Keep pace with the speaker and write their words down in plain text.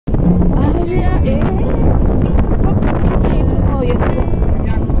じら、こっちいつもやってるんですか？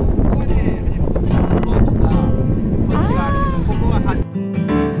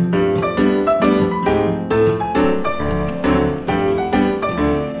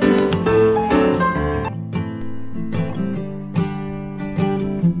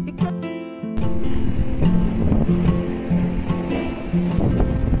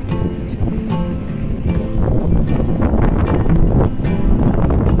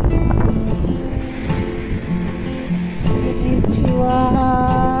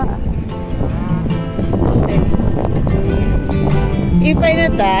いっぱいにな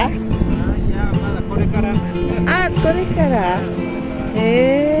った？いや、まだこれから。あ、これから。こ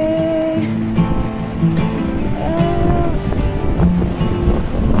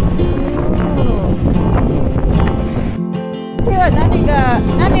っちは何の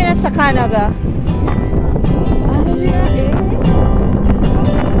魚が？あれじゃ、こ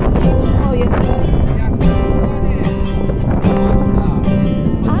っちいつもやってる。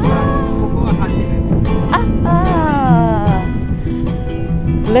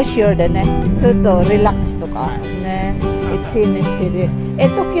レジャーでね、ちょっとリラックスとかね、一日で。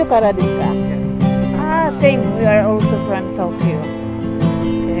東京からですか？あ、same. We are also from Tokyo.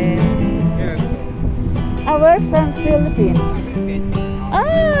 We're from Philippines. You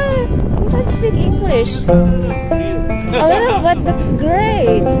can speak English. Oh, but that's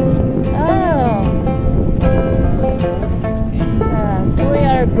great. So we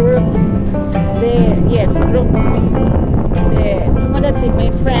are group. Group.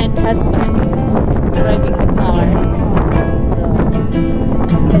 My friend husband driving the car.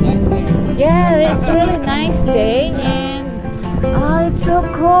 Yeah, it's really nice day and it's so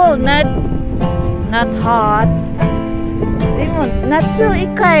cool. Not hot. Not so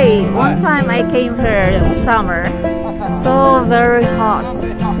ikai. One time I came here in summer, so very hot,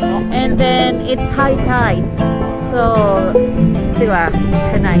 and then it's high tide. So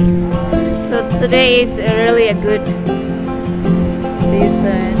today is really a good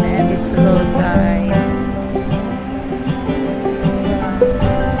season and it's low tide.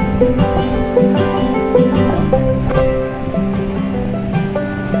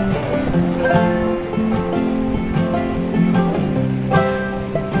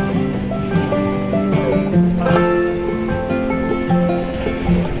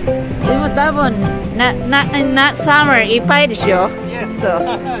 Not summer, ippai desho? Yes.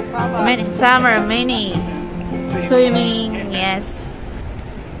 Summer, many swimming, yes.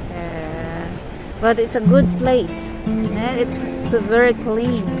 But it's a good place. It's very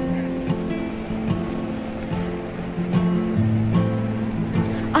clean.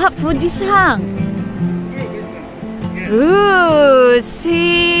 Fuji-san. Ooh,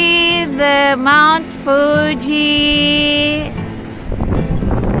 see the Mount Fuji.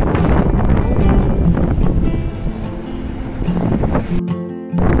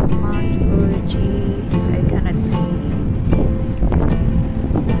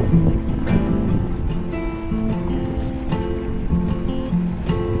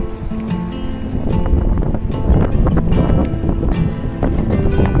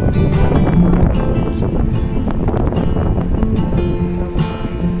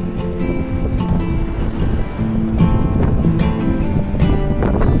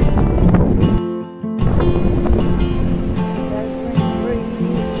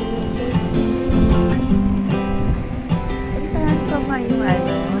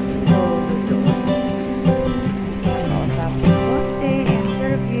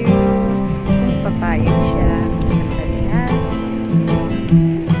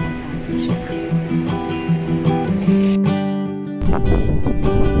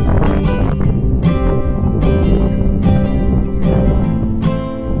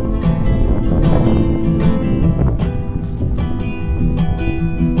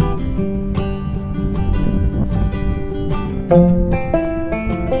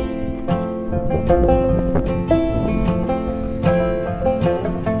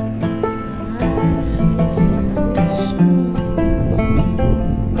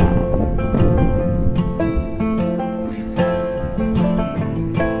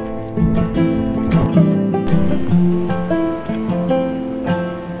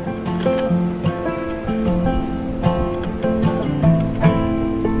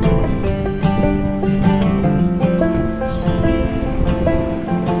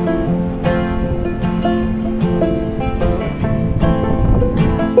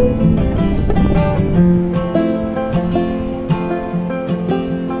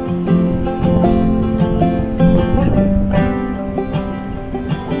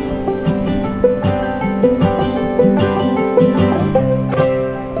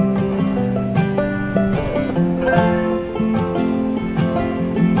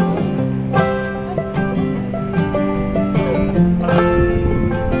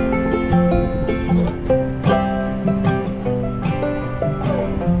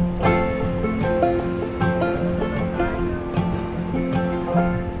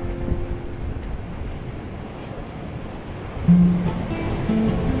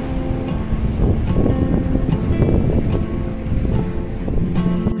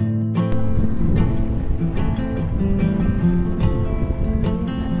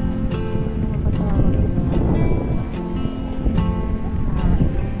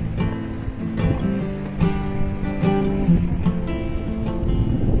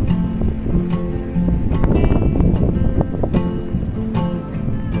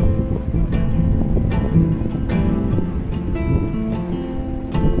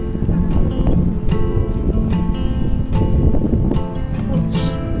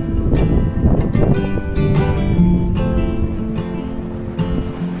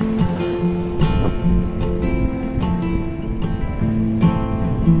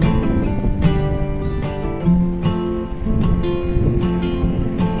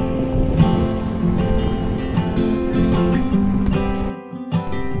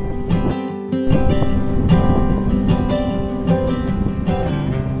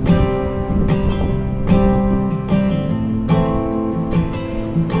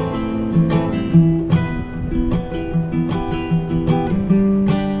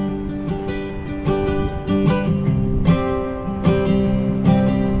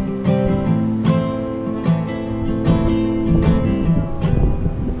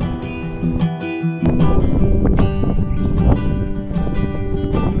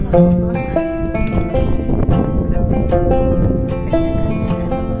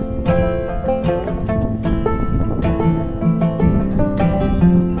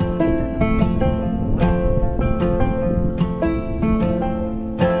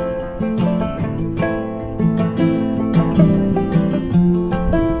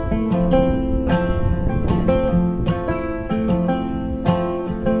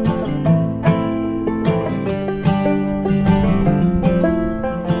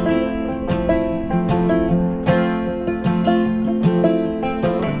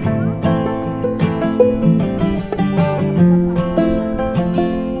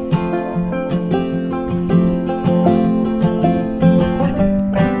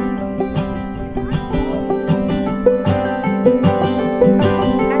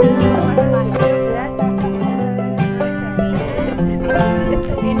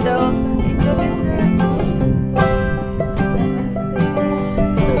 Indo.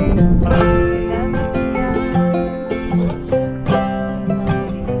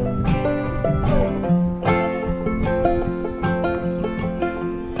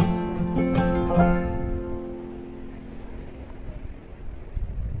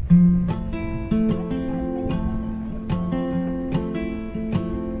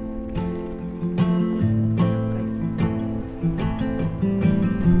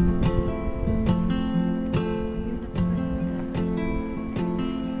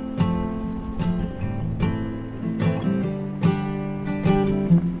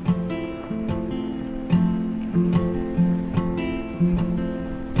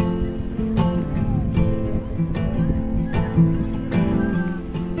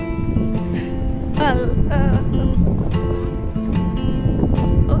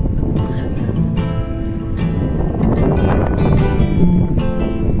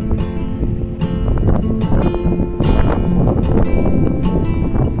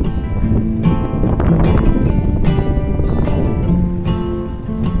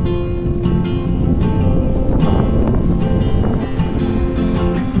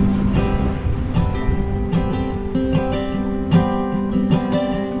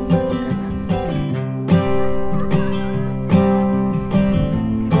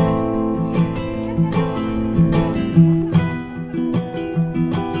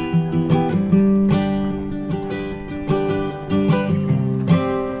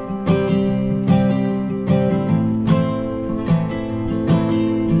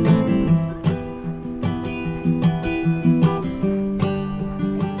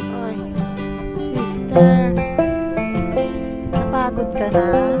 Napagod ka na?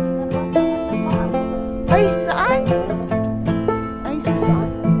 Ay, saan? Ay, saan?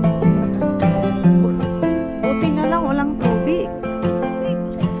 Buti na lang walang tubig.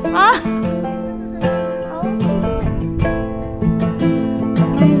 Ah!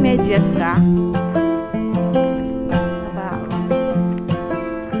 May medyas ka?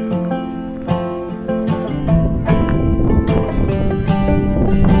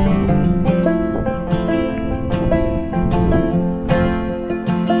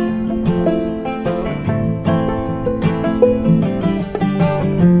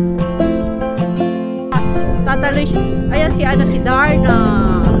 Tatalo siya. Ayan si ano si Darna.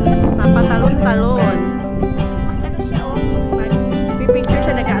 Napatalon-talon. Ano siya oh. Pipicture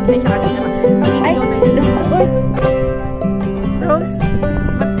siya, nag-aantay siya kanina. Ay, Rose,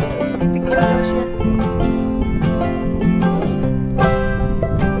 picture daw siya.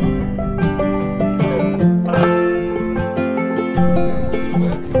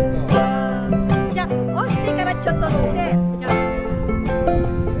 Oh, hindi ka na choto ste.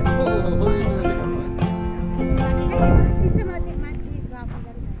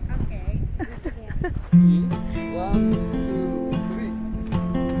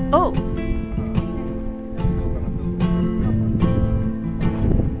 Oh.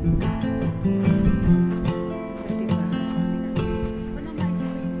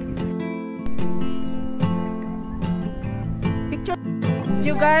 Picture.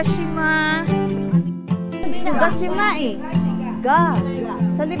 Jogashima. Jogashima eh. Ga.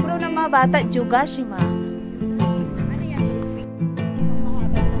 Sa libro ng mga bata, Jogashima.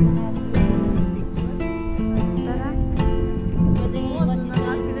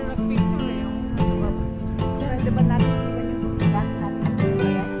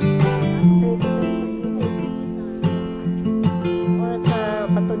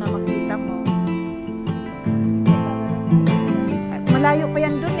 Malayo pa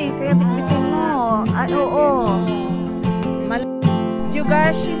yan dun eh, kaya bitbitin mo. Ah, oo.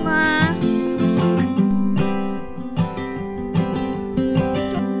 Jogashima.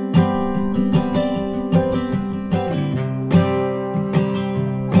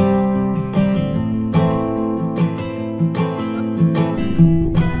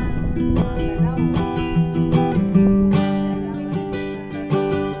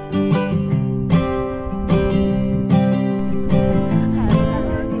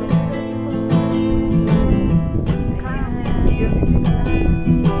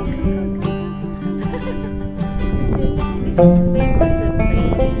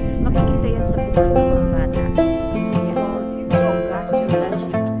 Makikita yan sa books ng mga bata. It's called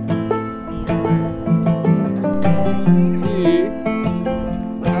JOGASHIMA.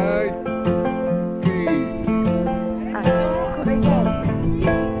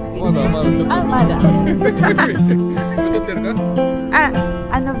 Ah, mada. Ah,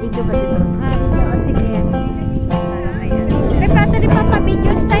 ano video kasi ito? Ah, sige. Pero ato di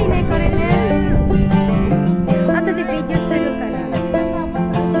papa-video style eh, Coronel. Ato di video solo ka na.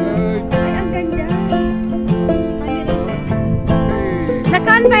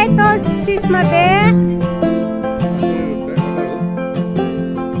 ba ito, Sis Mabe?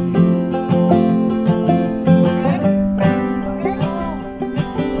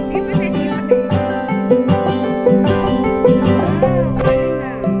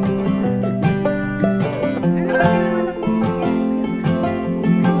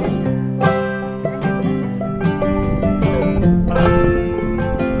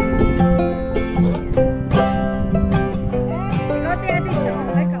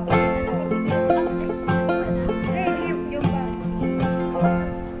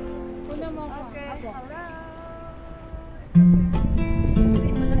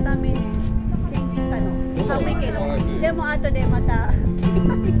 Demo ato de mata.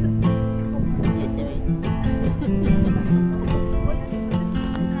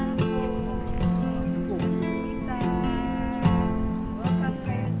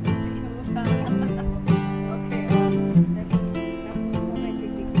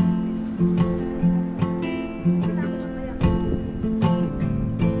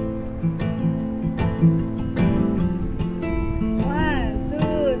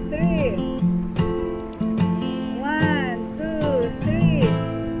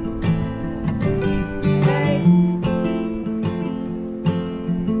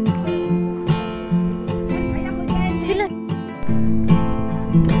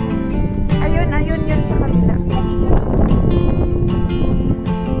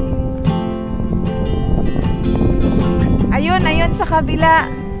 Ayun sa kabila.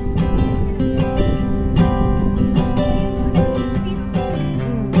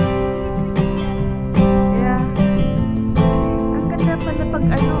 Yeah. Ang ganda pala pag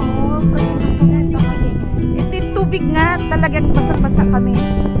ano, hindi tubig nga, talagang basa-basa kami.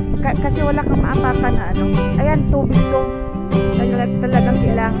 Kasi wala kang maapakan na ano. Ayan, tubig to. Talagang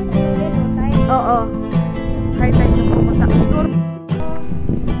kailangan. Oo. Kahit tayo pumunta. Siguro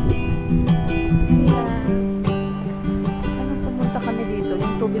kami dito,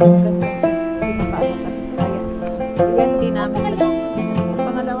 yung tubig ng ganda. Hindi pa paano kami kaya. Yan, hindi namin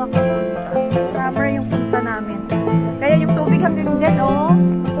pangalawa ko. Summer yung punta namin. Kaya yung tubig hanggang dyan, oh.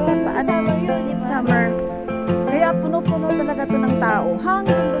 Summer yun, di ba? Summer. Kaya puno-puno talaga to ng tao.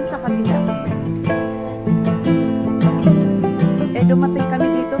 Hanggang dun sa kabila. Eh, dumating kami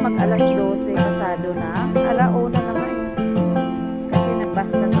dito mag alas 12. Pasado na. Alauna na nga eh. Kasi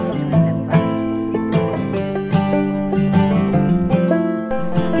nag-bus lang ako.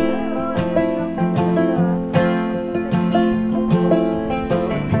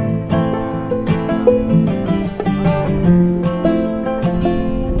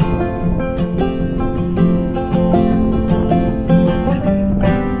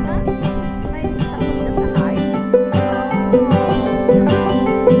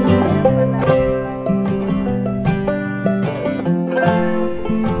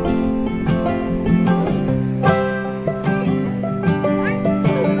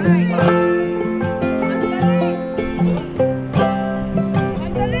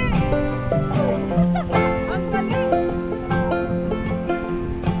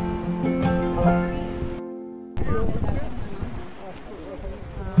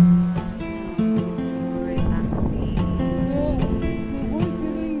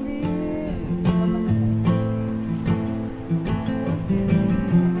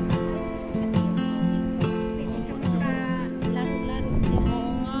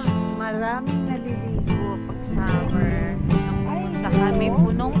 Maraming naliligo pag summer. Punta kami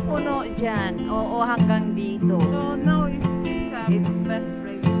punong-puno dyan. Oo, hanggang dito. So now it's best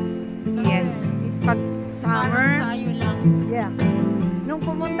place. Yes. Pag summer, tayo lang. yeah. Nung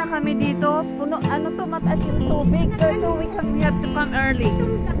pumunta kami dito, puno, ano to, mataas yung tubig. So we have to come early.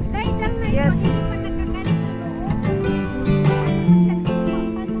 Dahil lang na Yes.